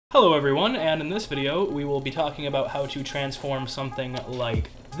Hello everyone, and in this video we will be talking about how to transform something like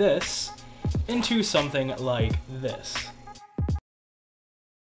this into something like this.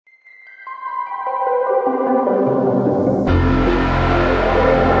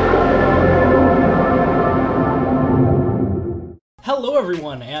 Hello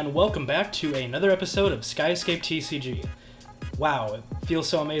everyone, and welcome back to another episode of Skyscape TCG. Wow, it feels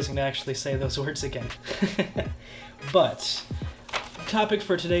so amazing to actually say those words again. But the topic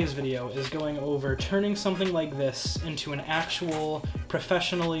for today's video is going over turning something like this into an actual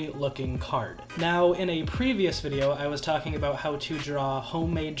professionally looking card. Now, in a previous video, I was talking about how to draw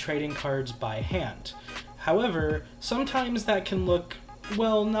homemade trading cards by hand. However, sometimes that can look,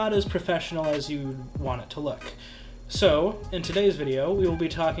 well, not as professional as you want it to look. So, in today's video, we will be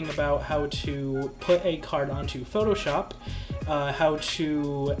talking about how to put a card onto Photoshop, how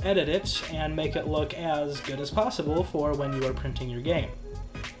to edit it, and make it look as good as possible for when you are printing your game.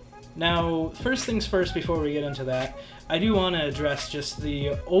 Now, first things first before we get into that, I do want to address just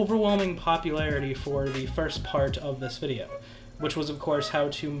the overwhelming popularity for the first part of this video, which was of course how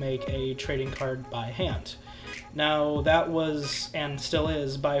to make a trading card by hand. Now, that was, and still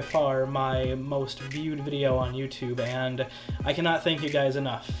is, by far my most viewed video on YouTube, and I cannot thank you guys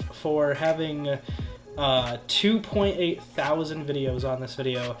enough for having 2.8 thousand videos on this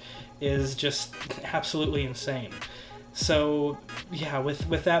video is just absolutely insane. So, yeah,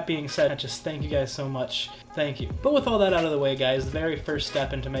 with that being said, just thank you guys so much. Thank you. But with all that out of the way, guys, the very first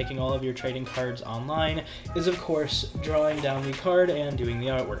step into making all of your trading cards online is, of course, drawing down the card and doing the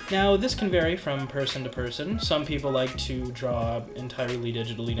artwork. Now, this can vary from person to person. Some people like to draw entirely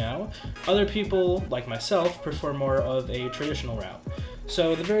digitally now. Other people, like myself, prefer more of a traditional route.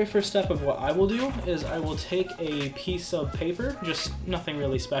 So the very first step of what I will do is I will take a piece of paper, just nothing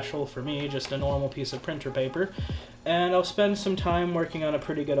really special for me, just a normal piece of printer paper, and I'll spend some time working on a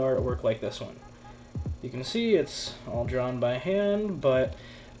pretty good artwork like this one. You can see it's all drawn by hand, but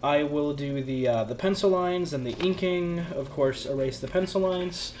I will do the pencil lines and the inking, of course erase the pencil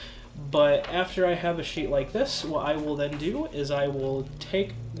lines, but after I have a sheet like this, what I will then do is I will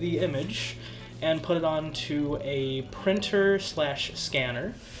take the image and put it onto a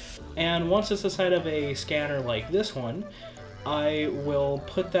printer/scanner, and once it's the side of a scanner like this one, I will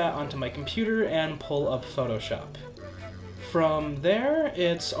put that onto my computer and pull up Photoshop. From there,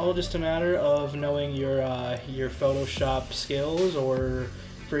 it's all just a matter of knowing your Photoshop skills, or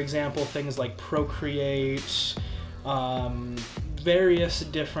for example things like Procreate, various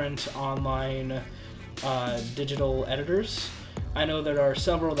different online digital editors. I know there are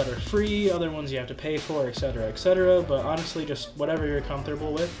several that are free, other ones you have to pay for, etc., but honestly, just whatever you're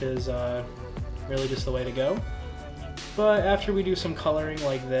comfortable with is really just the way to go. But after we do some coloring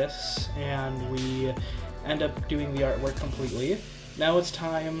like this, and we end up doing the artwork completely, now it's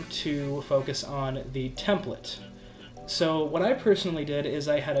time to focus on the template. So what I personally did is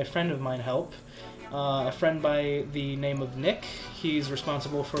I had a friend of mine help, a friend by the name of Nick. He's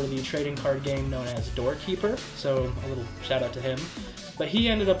responsible for the trading card game known as Doorkeeper, so a little shout out to him. But he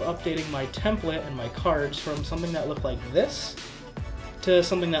ended up updating my template and my cards from something that looked like this to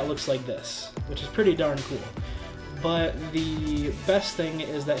something that looks like this, which is pretty darn cool. But the best thing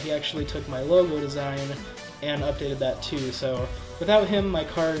is that he actually took my logo design and updated that too, so without him my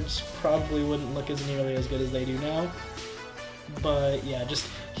cards probably wouldn't look as nearly as good as they do now. But yeah, just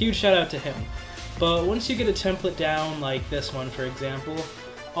huge shout out to him. But once you get a template down like this one, for example,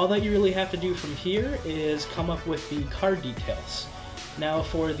 all that you really have to do from here is come up with the card details. Now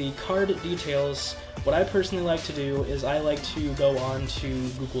for the card details, what I personally like to do is I like to go on to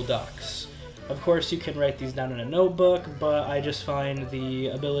Google Docs. Of course you can write these down in a notebook, but I just find the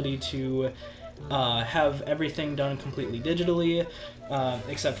ability to have everything done completely digitally,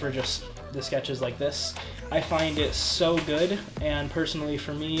 except for just the sketches like this. I find it so good, and personally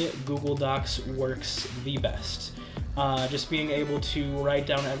for me, Google Docs works the best. Just being able to write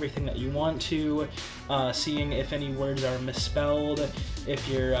down everything that you want to, seeing if any words are misspelled, if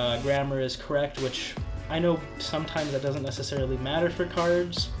your grammar is correct, which I know sometimes that doesn't necessarily matter for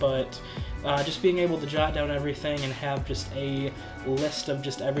cards, but just being able to jot down everything and have just a list of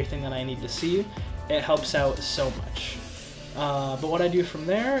just everything that I need to see, it helps out so much. But what I do from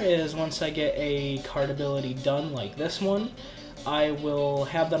there is once I get a card ability done like this one, I will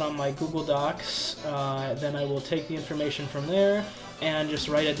have that on my Google Docs, then I will take the information from there and just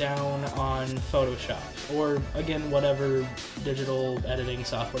write it down on Photoshop, or again, whatever digital editing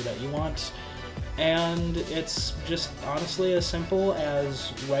software that you want. And it's just honestly as simple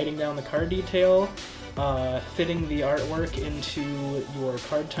as writing down the card detail, fitting the artwork into your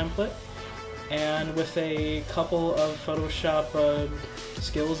card template, and with a couple of Photoshop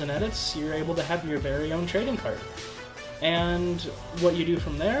skills and edits, you're able to have your very own trading card. And what you do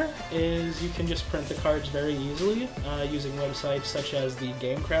from there is you can just print the cards very easily using websites such as the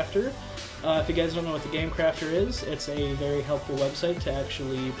Game Crafter. If you guys don't know what the Game Crafter is, it's a very helpful website to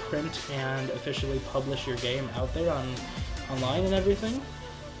actually print and officially publish your game out there online and everything.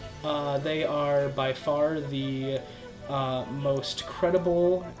 They are by far the most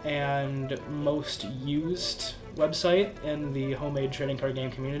credible and most used website in the homemade trading card game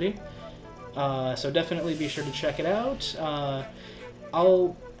community. So definitely be sure to check it out.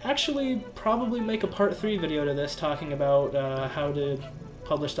 I'll actually probably make a part 3 video to this talking about how to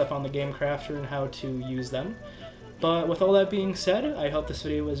publish stuff on the Game Crafter and how to use them. But with all that being said, I hope this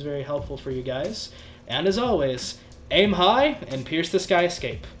video was very helpful for you guys. And as always, aim high and pierce the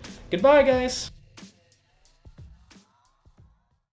skyscape. Goodbye, guys!